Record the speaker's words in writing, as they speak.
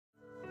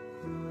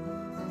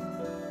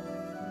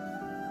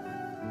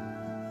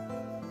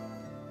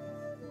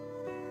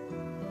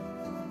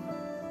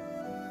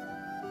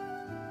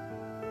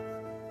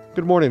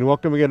Good morning.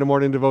 Welcome again to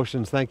Morning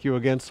Devotions. Thank you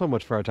again so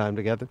much for our time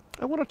together.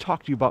 I want to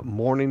talk to you about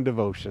morning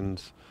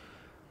devotions,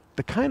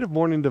 the kind of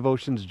morning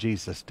devotions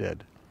Jesus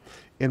did.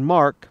 In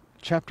Mark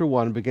chapter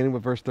 1, beginning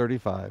with verse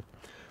 35,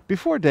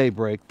 before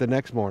daybreak the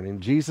next morning,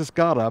 Jesus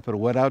got up and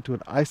went out to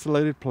an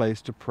isolated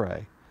place to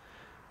pray.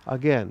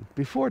 Again,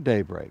 before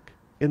daybreak,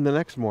 in the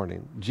next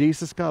morning,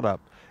 Jesus got up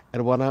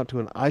and went out to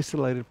an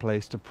isolated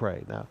place to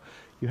pray. Now,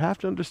 you have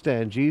to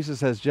understand, Jesus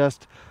has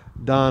just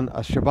done a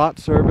Shabbat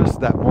service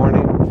that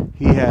morning.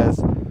 He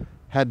has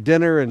had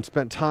dinner and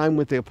spent time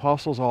with the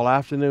apostles all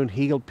afternoon,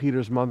 healed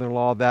Peter's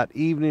mother-in-law that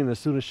evening. As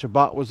soon as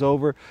Shabbat was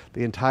over,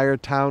 the entire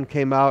town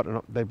came out and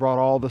they brought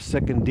all the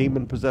sick and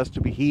demon-possessed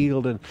to be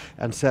healed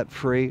and set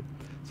free.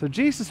 So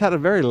Jesus had a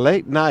very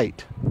late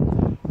night.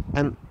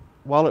 And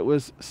while it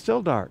was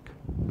still dark,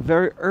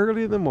 very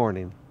early in the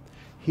morning,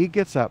 he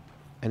gets up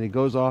and he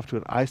goes off to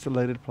an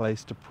isolated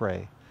place to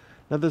pray.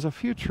 Now, there's a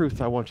few truths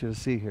I want you to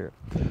see here.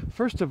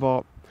 First of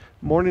all,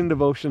 morning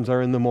devotions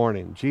are in the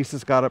morning.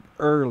 Jesus got up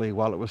early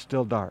while it was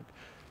still dark.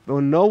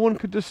 When no one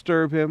could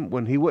disturb him,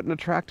 when he wouldn't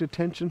attract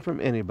attention from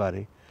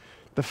anybody,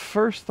 the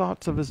first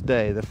thoughts of his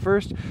day, the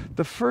first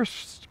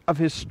of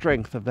his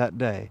strength of that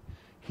day,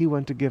 he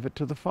went to give it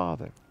to the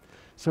Father.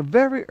 So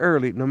very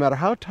early, no matter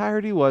how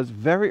tired he was,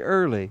 very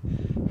early,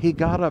 he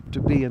got up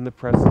to be in the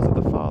presence of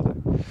the Father.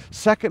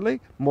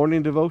 Secondly,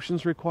 morning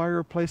devotions require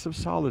a place of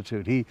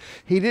solitude. He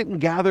didn't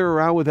gather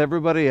around with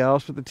everybody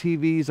else with the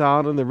TVs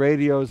on and the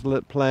radios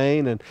lit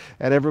playing and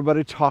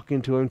everybody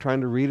talking to him,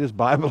 trying to read his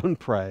Bible and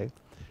pray.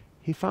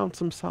 He found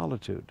some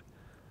solitude.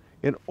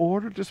 In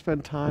order to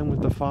spend time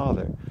with the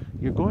Father,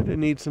 you're going to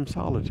need some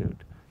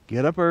solitude.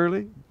 Get up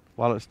early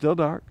while it's still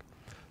dark.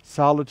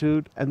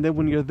 Solitude, and then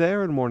when you're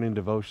there in morning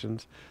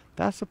devotions,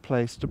 that's a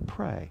place to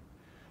pray.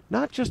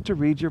 Not just to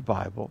read your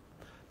Bible,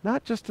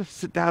 not just to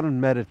sit down and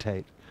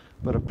meditate,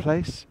 but a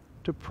place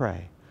to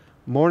pray.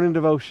 Morning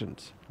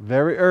devotions,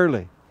 very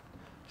early,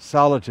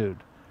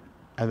 solitude,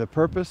 and the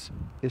purpose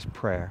is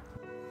prayer.